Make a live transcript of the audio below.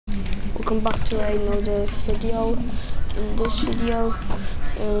welcome back to another video. In this video,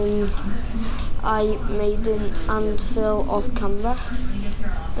 I made an anthill off camera,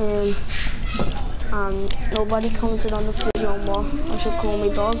 and nobody commented on the video on what I should call my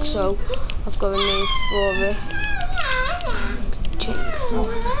dog, so I've got a name for it.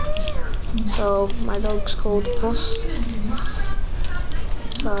 Chink. So my dog's called Puss.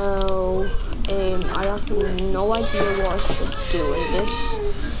 So I have no idea what I should do in this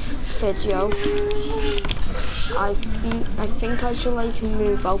video. I think I should like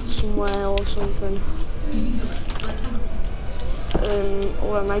move out somewhere or something.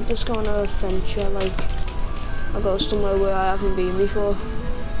 Or I might just go on an adventure, like I'll go somewhere where I haven't been before.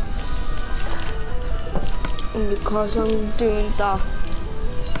 And because I'm doing that,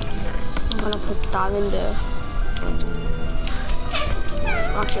 I'm gonna put that in there.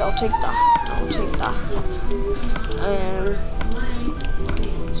 Actually, I'll take that.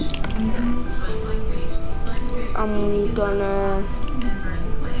 I'm gonna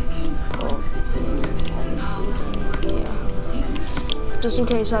just in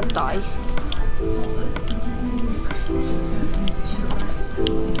case I die.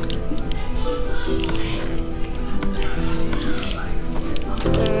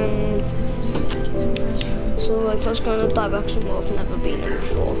 So like I was going to direction where I've never been in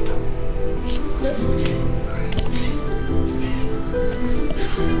before.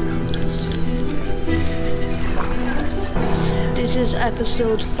 This is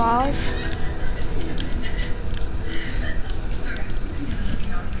episode 5.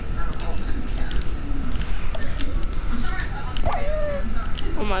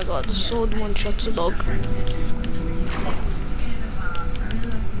 Oh my god, the sword one-shots a dog.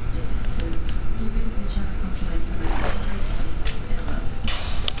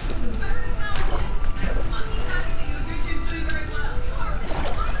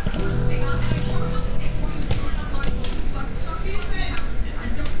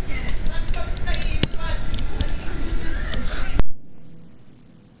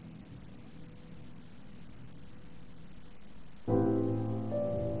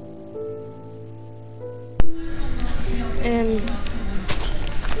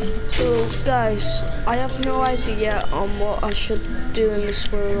 So guys, I have no idea on what I should do in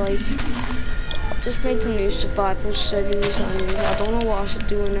this world. Like, I've just made a new survival series and I don't know what I should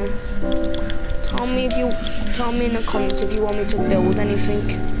do in it. Tell me in the comments if you want me to build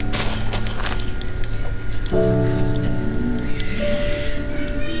anything.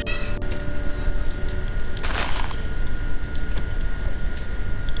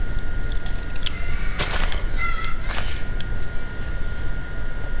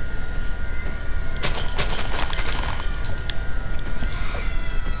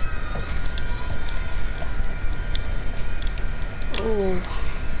 Oh.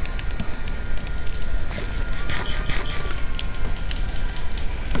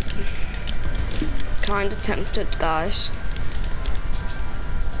 Kinda tempted, guys.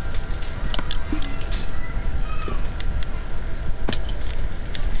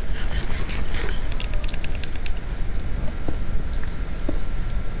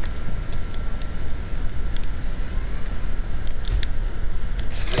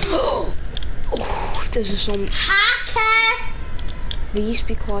 Oh, this is some Hacker! Please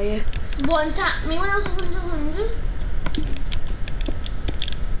be quiet. One tap me when I was 100.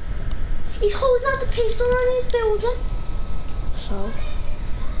 He's holding out the pistol on his building. So?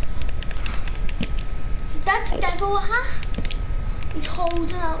 That's devil, huh? He's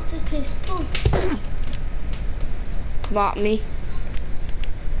holding out the pistol. Come at me.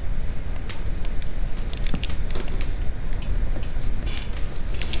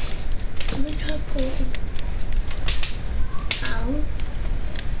 Let me teleport him. Ow.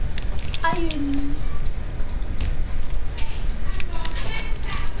 Iron.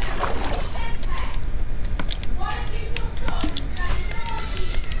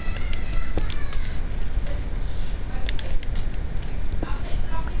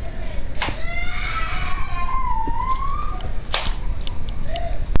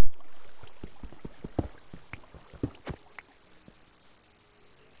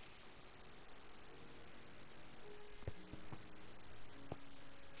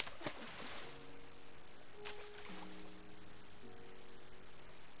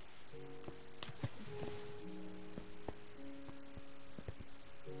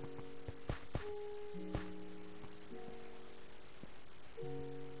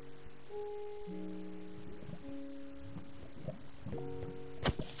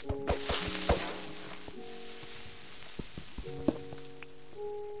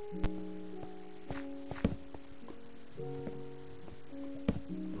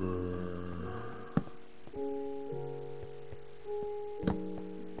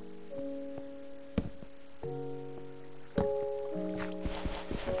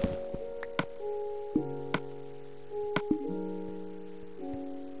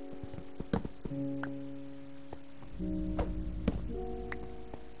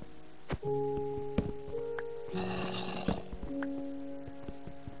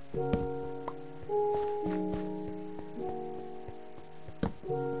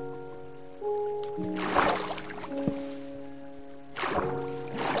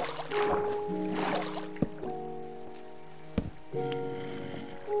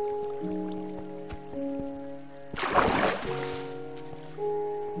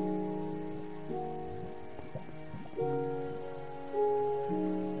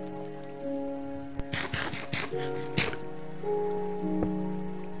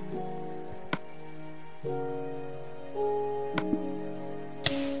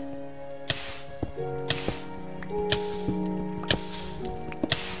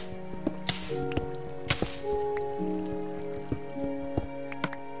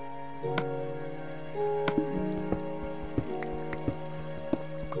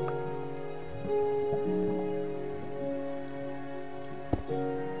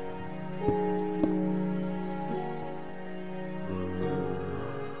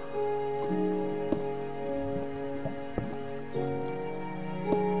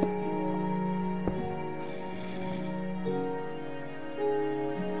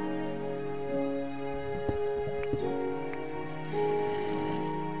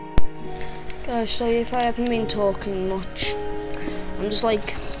 Guys, sorry if I haven't been talking much. I'm just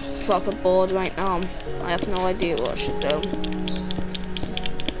like proper bored right now. I have no idea what I should do.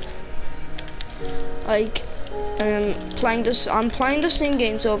 Like, I'm playing the same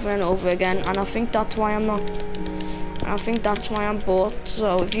games over and over again, and I think that's why I'm bored.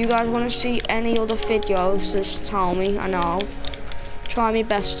 So if you guys want to see any other videos, just tell me, and I'll try my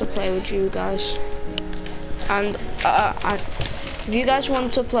best to play with you guys. And if you guys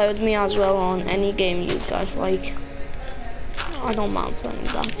want to play with me as well on any game you guys like, I don't mind playing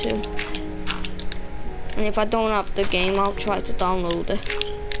that too. And if I don't have the game, I'll try to download it.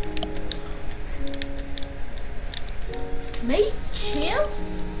 Mate, chill.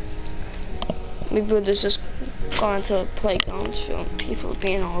 My brother's just going to playgrounds film people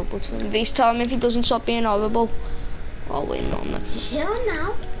being horrible to him. Please tell him if he doesn't stop being horrible. I'll win on it. Chill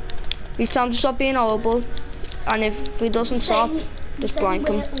now. Please tell him to stop being horrible. And if he doesn't stop, just blank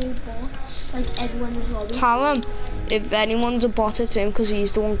him. Like everyone is robbing. Tell him if anyone's a bot, it's him, because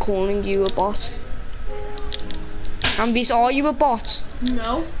he's the one calling you a bot. And Beast, are you a bot?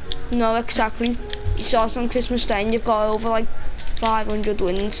 No. No, exactly. You saw us on Christmas Day and you've got over like 500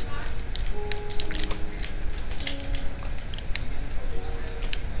 wins.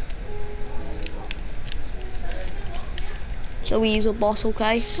 So he's a bot,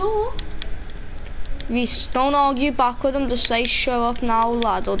 okay? Sure. Reese, don't argue back with him, just say show up now,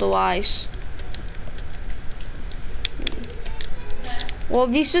 lad, otherwise. Well,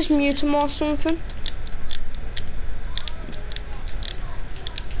 Reese, just mute him or something.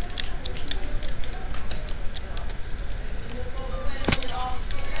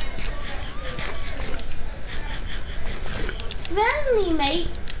 Friendly, mate.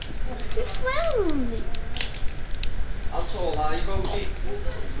 Be friendly. How tall are you, Bogie?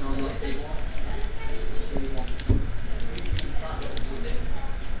 No, not big.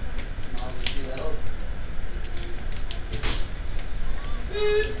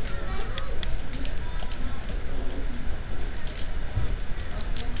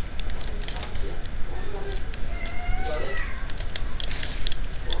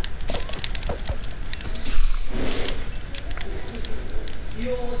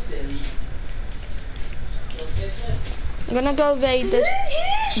 I'm gonna go raid this.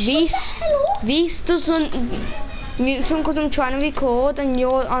 Reese doesn't mute him because I'm trying to record and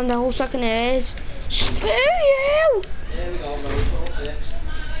you're on the whole second ears. Screw you! There we go, bro. All fixed.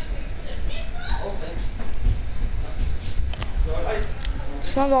 All fixed. You alright?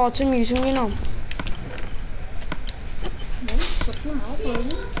 It's not hard to mute him, you know. No, shut your mouth, buddy.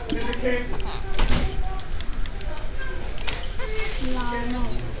 No.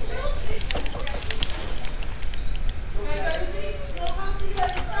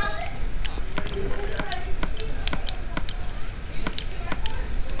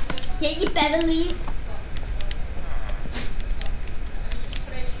 Yeah, you better leave.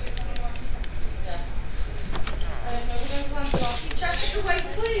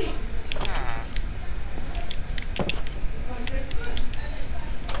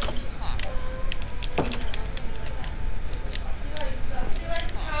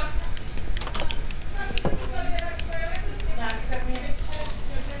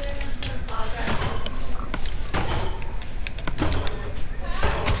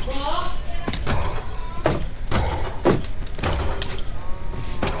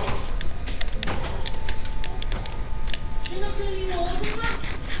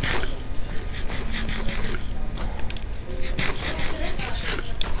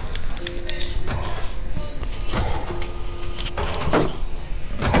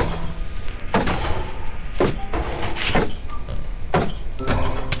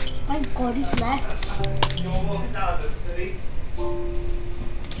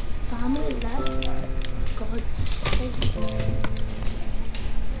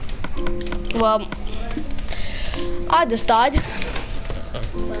 Well, I just died.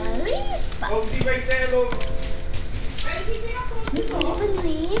 Boaty right there, look.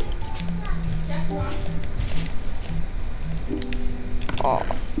 Leave. Oh.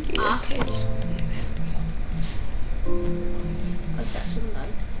 I set some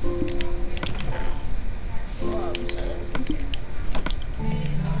light. Oh, I'm sorry.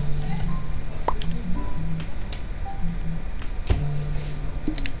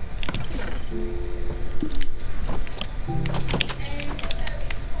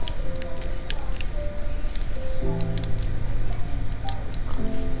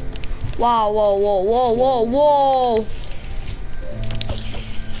 Wow, whoa, whoa, whoa, whoa, whoa.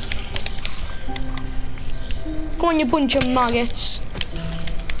 Come on, you bunch of maggots.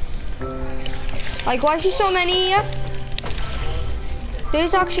 Like, why is there so many here?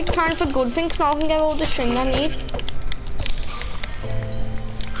 There's actually time for good things. Now I can get all the string I need.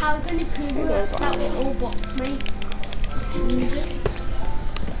 How can you prove that we all bought me?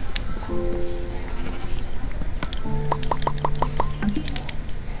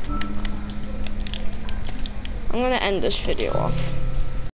 I'm gonna end this video off.